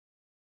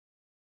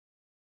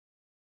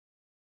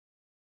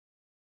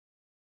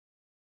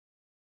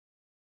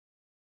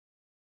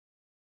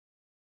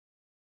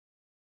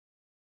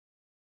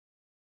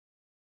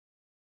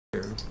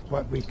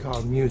what we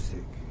call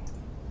music.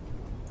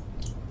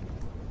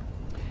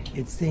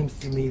 It seems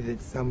to me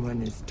that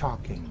someone is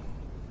talking,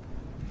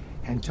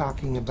 and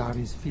talking about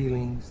his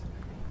feelings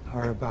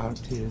or about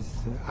his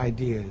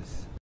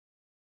ideas.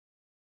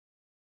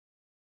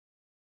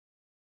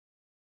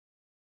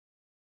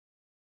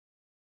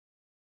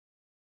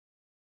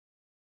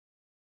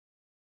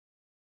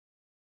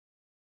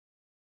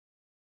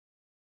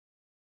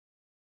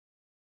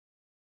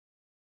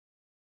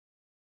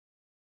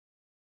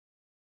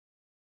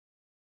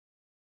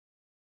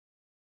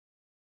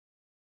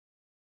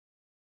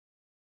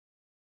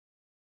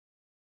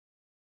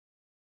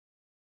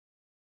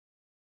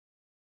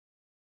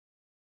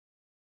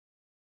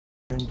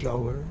 And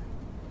lower,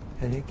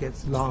 and it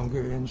gets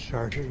longer and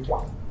shorter.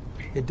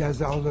 It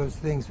does all those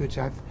things which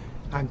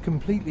I'm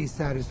completely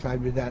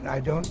satisfied with that.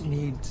 I don't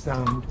need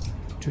sound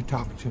to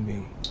talk to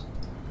me.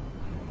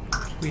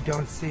 We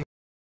don't see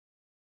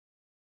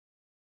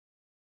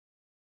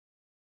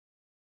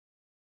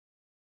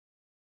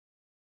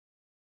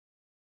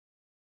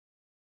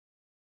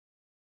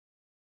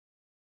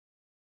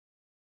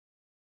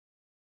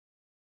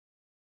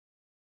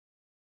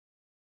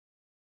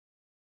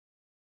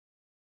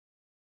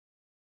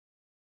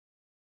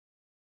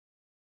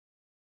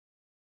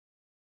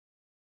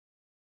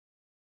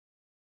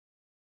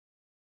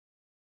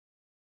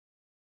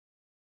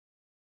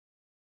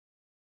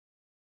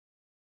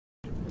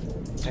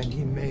and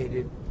he made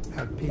it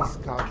a piece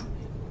called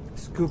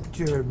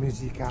Sculpture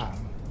Musicale,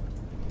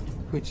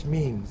 which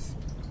means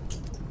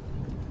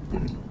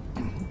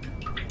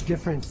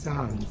different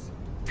sounds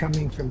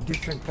coming from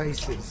different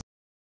places.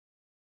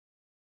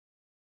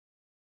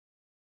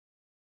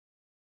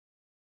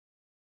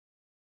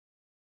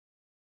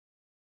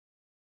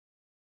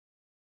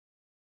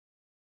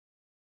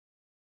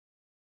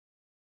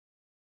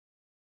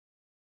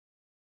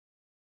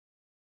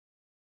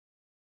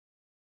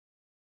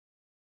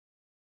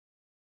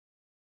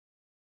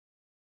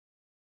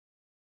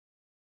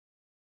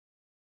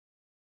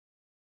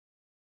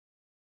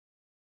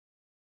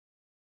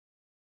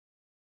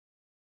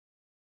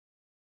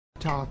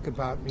 Talk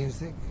about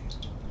music.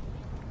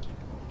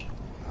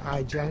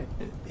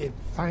 It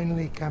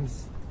finally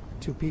comes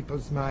to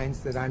people's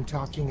minds that I'm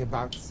talking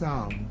about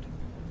sound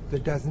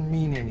that doesn't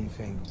mean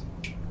anything.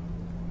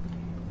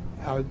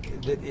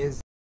 That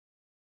is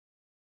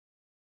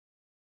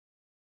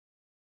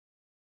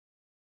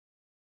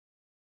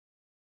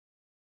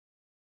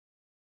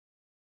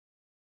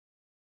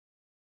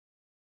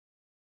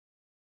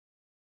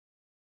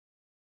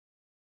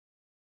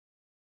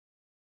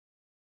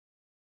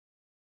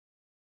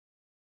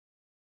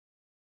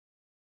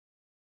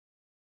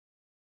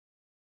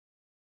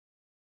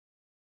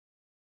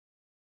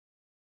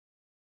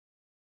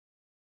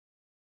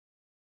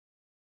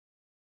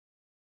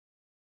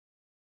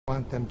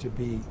want them to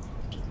be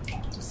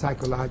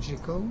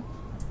psychological.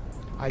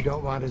 I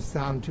don't want a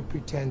sound to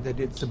pretend that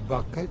it's a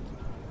bucket,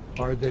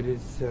 or that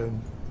it's a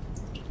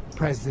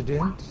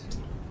president,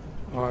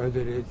 or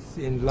that it's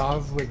in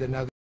love with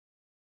another.